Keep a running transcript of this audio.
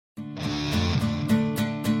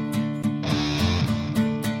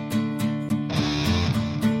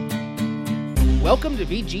Welcome to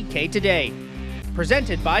VGK Today,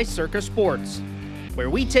 presented by Circa Sports, where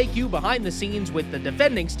we take you behind the scenes with the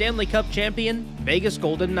defending Stanley Cup champion, Vegas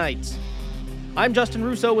Golden Knights. I'm Justin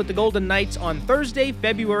Russo with the Golden Knights on Thursday,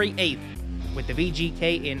 February 8th, with the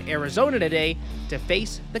VGK in Arizona today to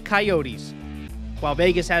face the Coyotes. While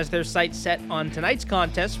Vegas has their sights set on tonight's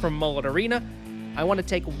contest from Mullet Arena, I want to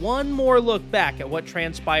take one more look back at what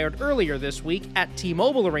transpired earlier this week at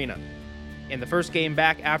T-Mobile Arena. In the first game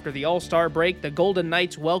back after the All-Star break, the Golden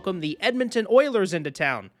Knights welcomed the Edmonton Oilers into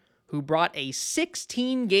town, who brought a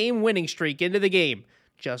 16-game winning streak into the game,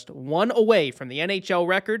 just one away from the NHL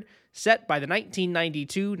record set by the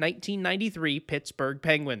 1992-1993 Pittsburgh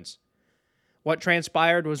Penguins. What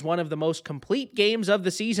transpired was one of the most complete games of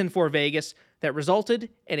the season for Vegas that resulted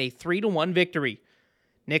in a 3-1 victory.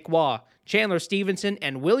 Nick Waugh, Chandler Stevenson,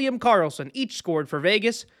 and William Karlsson each scored for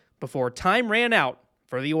Vegas before time ran out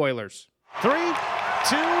for the Oilers. 3, 2, 1.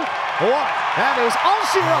 That is all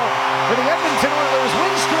zero for the Edmonton Oilers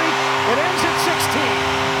win streak. It ends at 16.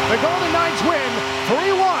 The Golden Knights win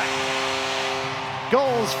 3-1.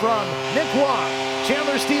 Goals from Nick Waugh,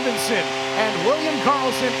 Chandler Stevenson, and William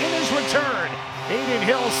Karlsson in his return. Adin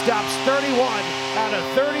Hill stops 31 out of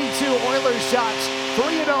 32 Oilers shots,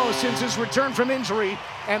 3-0 since his return from injury,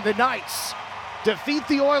 and the Knights defeat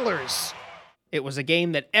the Oilers. It was a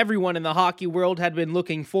game that everyone in the hockey world had been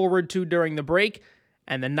looking forward to during the break,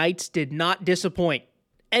 and the Knights did not disappoint,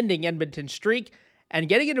 ending Edmonton's streak and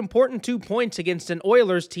getting an important 2 points against an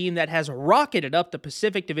Oilers team that has rocketed up the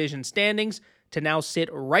Pacific Division standings to now sit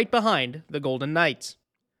right behind the Golden Knights.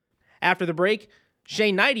 After the break,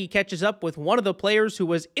 Hnidy catches up with one of the players who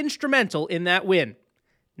was instrumental in that win,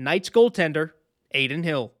 Knights goaltender Adin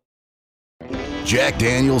Hill. Jack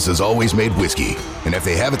Daniels has always made whiskey, and if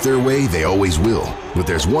they have it their way, they always will. But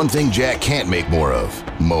there's one thing Jack can't make more of: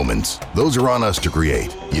 moments. Those are on us to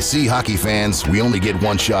create. You see, hockey fans, we only get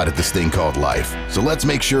one shot at this thing called life. So let's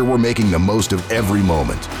make sure we're making the most of every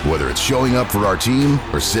moment, whether it's showing up for our team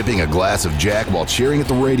or sipping a glass of Jack while cheering at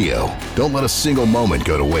the radio. Don't let a single moment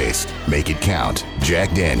go to waste. Make it count.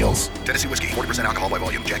 Jack Daniels. Tennessee whiskey, 40% alcohol by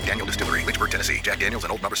volume. Jack Daniel Distillery, Lynchburg, Tennessee. Jack Daniels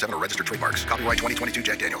and Old Number 7 are registered trademarks. Copyright 2022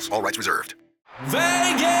 Jack Daniels. All rights reserved.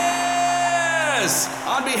 Vegas!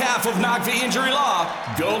 On behalf of Knock the Injury Law,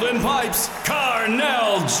 Golden Pipes,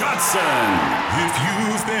 Carnell Johnson. If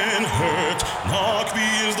you've been hurt, Knock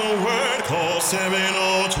the is the word. Call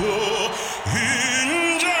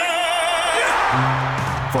 702-INJURED.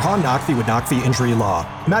 For Han Nakvi with Nakvi Injury Law,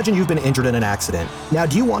 imagine you've been injured in an accident. Now,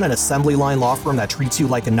 do you want an assembly line law firm that treats you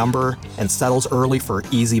like a number and settles early for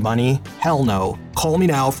easy money? Hell no. Call me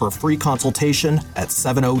now for a free consultation at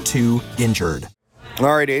 702-INJURED.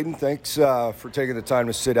 All right, Aiden, thanks for taking the time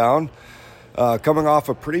to sit down. Coming off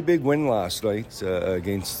a pretty big win last night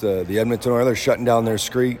against the Edmonton Oilers, shutting down their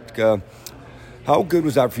streak. How good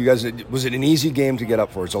was that for you guys? Was it an easy game to get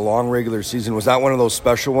up for? It's a long regular season. Was that one of those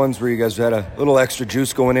special ones where you guys had a little extra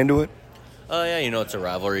juice going into it? Yeah, it's a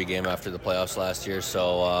rivalry game after the playoffs last year,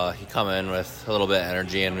 so you come in with a little bit of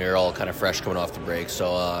energy, and we were all kind of fresh coming off the break,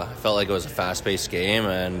 so I felt like it was a fast-paced game,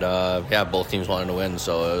 and both teams wanted to win,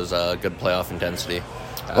 so it was a good playoff intensity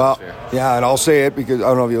atmosphere. Well, yeah, and I'll say it because I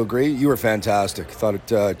don't know if you'll agree, you were fantastic. Thought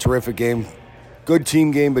it a terrific game. Good team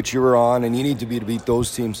game, but you were on, and you need to beat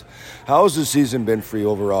those teams. How has the season been for you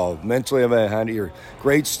overall? Mentally, have you had your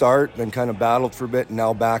great start, then kind of battled for a bit, and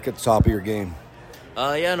now back at the top of your game?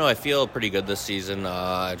 I feel pretty good this season.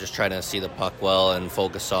 Just trying to see the puck well and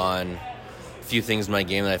focus on a few things in my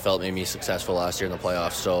game that I felt made me successful last year in the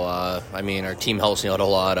playoffs. So, our team helps me out a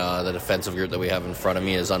lot. The defensive group that we have in front of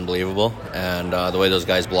me is unbelievable, and the way those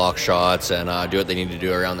guys block shots and do what they need to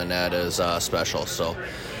do around the net is special. So,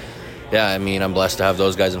 I'm blessed to have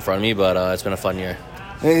those guys in front of me, but it's been a fun year.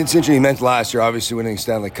 It's interesting, you mentioned last year, obviously winning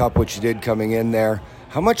Stanley Cup, which you did coming in there.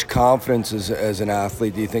 How much confidence as an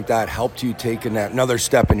athlete do you think that helped you take another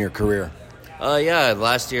step in your career?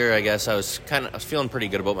 Last year I guess I was feeling pretty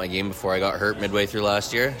good about my game before I got hurt midway through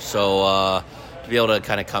last year. So to be able to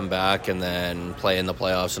kind of come back and then play in the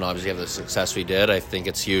playoffs and obviously have the success we did, I think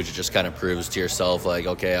it's huge. It just kind of proves to yourself like,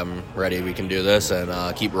 okay, I'm ready, we can do this,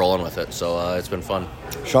 and keep rolling with it. So it's been fun.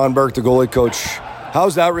 Sean Burke, the goalie coach.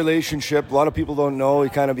 How's that relationship? A lot of people don't know.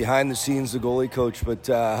 He's kind of behind the scenes, the goalie coach, but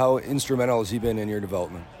how instrumental has he been in your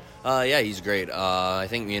development? He's great. I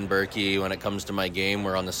think me and Berkey, when it comes to my game,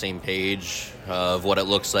 we're on the same page of what it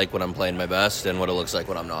looks like when I'm playing my best and what it looks like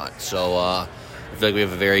when I'm not. So I feel like we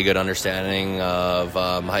have a very good understanding of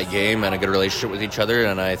my game and a good relationship with each other,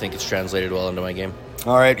 and I think it's translated well into my game.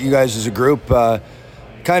 All right, you guys as a group, kind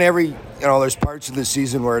of every there's parts of the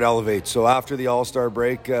season where it elevates. So after the All-Star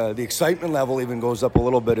break, the excitement level even goes up a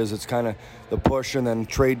little bit as it's kind of the push and then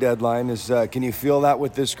trade deadline. Can you feel that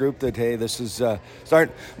with this group that, hey, this is I'm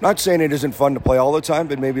not saying it isn't fun to play all the time,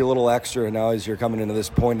 but maybe a little extra now as you're coming into this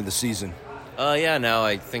point of the season? Yeah, now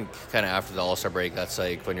I think kind of after the All-Star break, that's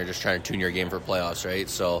like when you're just trying to tune your game for playoffs, right?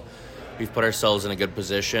 So we've put ourselves in a good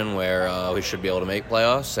position where we should be able to make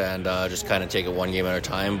playoffs and just kind of take it one game at a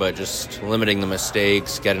time, but just limiting the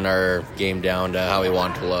mistakes, getting our game down to how we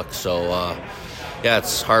want it to look. So, yeah,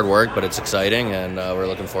 it's hard work, but it's exciting, and we're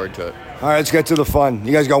looking forward to it. All right, let's get to the fun.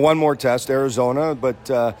 You guys got one more test, Arizona, but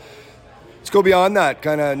let's go beyond that.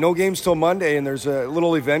 Kind of no games till Monday, and there's a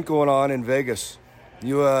little event going on in Vegas.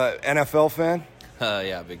 You a NFL fan?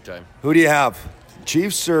 Yeah, big time. Who do you have?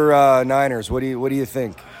 Chiefs or Niners? What do you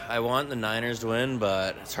think? I want the Niners to win,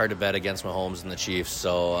 but it's hard to bet against Mahomes and the Chiefs,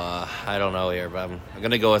 so I don't know here. But I'm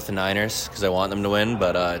going to go with the Niners because I want them to win,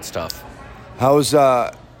 but it's tough. How's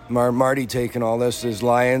Marty taking all this? His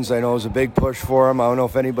Lions, I know, it was a big push for him. I don't know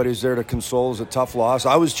if anybody's there to console. It was a tough loss.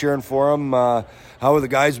 I was cheering for him. How have the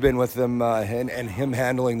guys been with him and him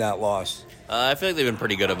handling that loss? I feel like they've been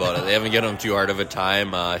pretty good about it. They haven't given him too hard of a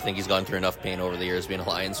time. I think he's gone through enough pain over the years being a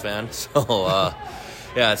Lions fan. So,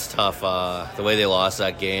 yeah, it's tough. The way they lost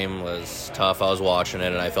that game was tough. I was watching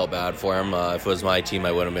it, and I felt bad for him. If it was my team,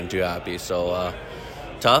 I wouldn't have been too happy. So,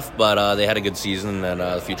 tough, but they had a good season, and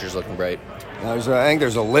the future's looking bright. I think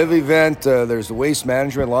there's a live event. There's the waste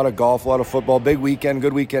management, a lot of golf, a lot of football. Big weekend,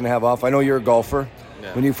 good weekend to have off. I know you're a golfer.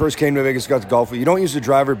 Yeah. When you first came to Vegas, got to golf. You don't use the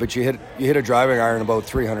driver, but you hit a driving iron about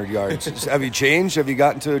 300 yards. Have you changed? Have you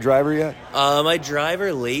gotten to a driver yet? My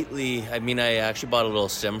driver lately, I actually bought a little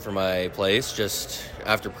sim for my place. Just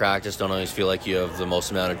after practice, don't always feel like you have the most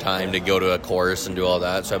amount of time to go to a course and do all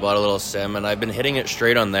that. So I bought a little sim, and I've been hitting it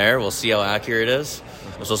straight on there. We'll see how accurate it is.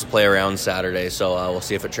 I'm supposed to play around Saturday, so we'll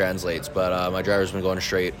see if it translates. But my driver's been going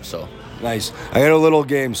straight. So nice. I had a little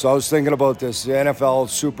game, so I was thinking about this. The NFL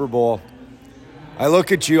Super Bowl. I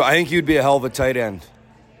look at you. I think you'd be a hell of a tight end.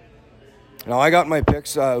 Now I got my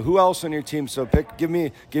picks. Who else on your team? So give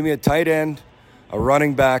me a tight end, a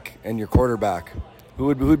running back, and your quarterback. Who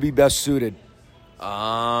would be best suited?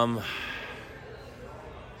 I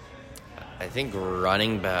think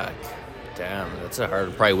running back. Damn, that's a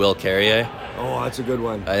hard. Probably Will Carrier. Oh, that's a good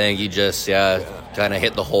one. I think he just kind of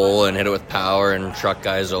hit the hole and hit it with power and truck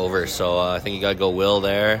guys over. So I think you got to go Will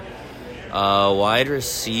there. Wide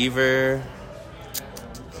receiver.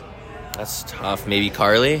 That's tough. Maybe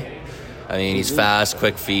Carly. He's fast,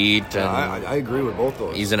 quick feet. And I agree with both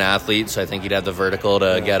those. He's an athlete, so I think he'd have the vertical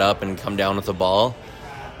to get up and come down with the ball.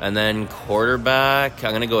 And then quarterback,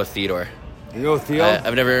 I'm going to go with Theodore. You go with Theo?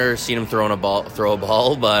 I've never seen him throw a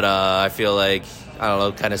ball, but I feel like, I don't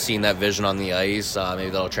know, kind of seeing that vision on the ice, maybe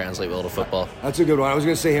that'll translate well to football. That's a good one. I was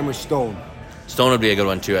going to say him or Stone. Stone would be a good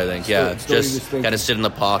one, too, I think. Stone just kind of sit in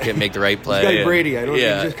the pocket, make the right play. He's like Brady. I don't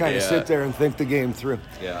think just kind of sit there and think the game through.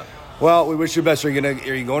 Yeah. Well, we wish you the best. Are you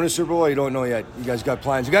going to Super Bowl? You don't know yet. You guys got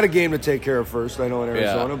plans. You got a game to take care of first, I know, in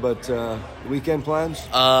Arizona, but weekend plans?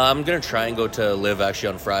 I'm going to try and go to Live actually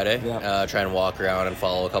on Friday. Yeah. Try and walk around and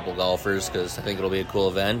follow a couple golfers because I think it'll be a cool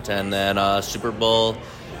event. And then Super Bowl,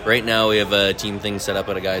 right now we have a team thing set up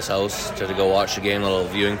at a guy's house to go watch the game, a little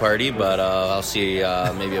viewing party, but I'll see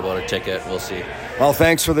maybe about a ticket. We'll see. Well,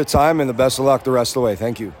 thanks for the time and the best of luck the rest of the way.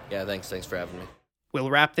 Thank you. Yeah, thanks for having me. We'll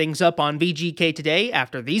wrap things up on VGK Today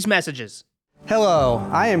after these messages. Hello,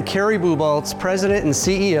 I am Kerry Buboltz, President and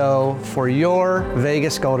CEO for your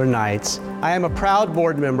Vegas Golden Knights. I am a proud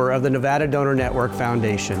board member of the Nevada Donor Network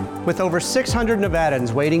Foundation. With over 600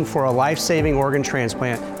 Nevadans waiting for a life-saving organ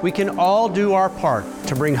transplant, we can all do our part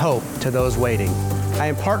to bring hope to those waiting. I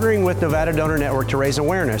am partnering with Nevada Donor Network to raise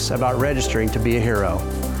awareness about registering to be a hero.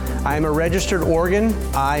 I am a registered organ,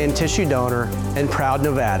 eye, and tissue donor and proud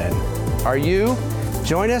Nevadan. Are you?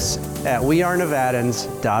 Join us at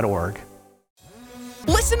wearenevadans.org.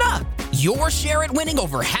 Listen up! Your share at winning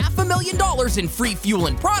over $500,000 in free fuel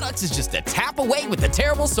and products is just a tap away with the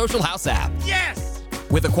Terrible Social House app. Yes!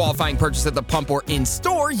 With a qualifying purchase at the pump or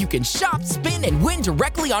in-store, you can shop, spin, and win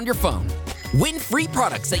directly on your phone. Win free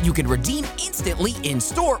products that you can redeem instantly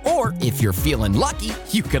in-store, or if you're feeling lucky,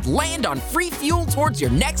 you could land on free fuel towards your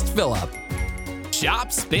next fill-up.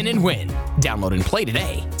 Shop, spin, and win. Download and play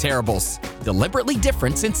today. Terribles. Deliberately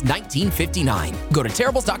different since 1959. Go to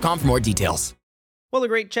terribles.com for more details. Well, a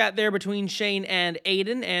great chat there between Shane and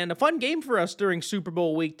Adin, and a fun game for us during Super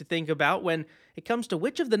Bowl week to think about when it comes to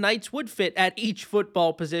which of the Knights would fit at each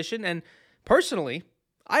football position. And personally,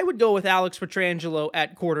 I would go with Alex Pietrangelo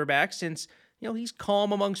at quarterback since he's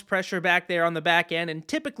calm amongst pressure back there on the back end and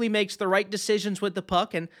typically makes the right decisions with the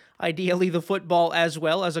puck and ideally the football as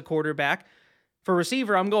well as a quarterback. For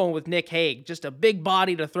receiver, I'm going with Nick Hague. Just a big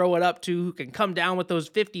body to throw it up to, who can come down with those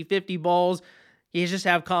 50-50 balls. You just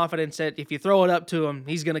have confidence that if you throw it up to him,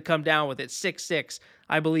 he's going to come down with it. 6'6",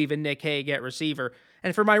 I believe in Nick Hague at receiver.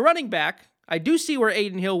 And for my running back, I do see where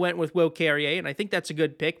Adin Hill went with Will Carrier, and I think that's a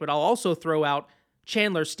good pick, but I'll also throw out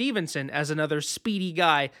Chandler Stevenson as another speedy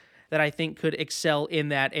guy that I think could excel in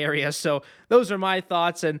that area. So those are my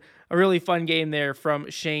thoughts, and a really fun game there from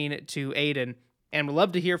Shane to Adin. And we'd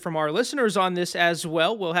love to hear from our listeners on this as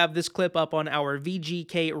well. We'll have this clip up on our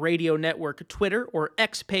VGK Radio Network Twitter or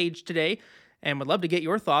X page today, and would love to get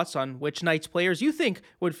your thoughts on which Knights players you think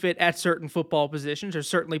would fit at certain football positions. There's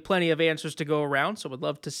certainly plenty of answers to go around, so would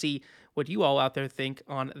love to see what you all out there think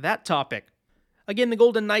on that topic. Again, the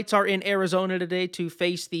Golden Knights are in Arizona today to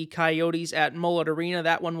face the Coyotes at Mullet Arena.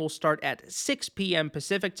 That one will start at 6 p.m.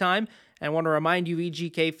 Pacific time. And I want to remind you,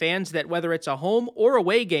 VGK fans, that whether it's a home or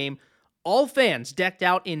away game, all fans decked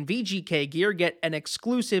out in VGK gear get an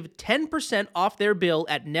exclusive 10% off their bill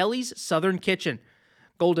at Nellie's Southern Kitchen.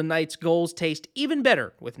 Golden Knights goals taste even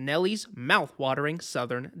better with Nellie's mouth-watering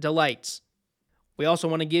Southern Delights. We also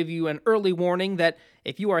want to give you an early warning that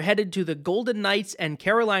if you are headed to the Golden Knights and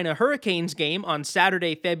Carolina Hurricanes game on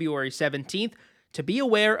Saturday, February 17th, to be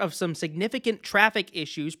aware of some significant traffic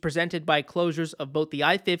issues presented by closures of both the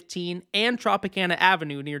I-15 and Tropicana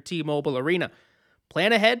Avenue near T-Mobile Arena.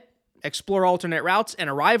 Plan ahead, explore alternate routes, and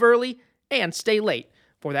arrive early and stay late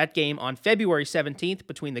for that game on February 17th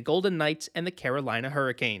between the Golden Knights and the Carolina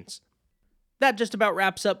Hurricanes. That just about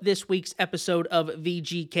wraps up this week's episode of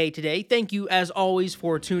VGK Today. Thank you, as always,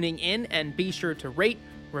 for tuning in, and be sure to rate,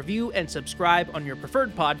 review, and subscribe on your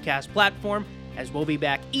preferred podcast platform, as we'll be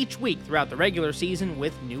back each week throughout the regular season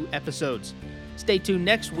with new episodes. Stay tuned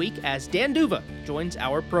next week as Dan Duva joins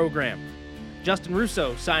our program. Justin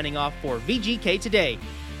Russo signing off for VGK Today,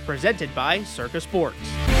 presented by Circa Sports.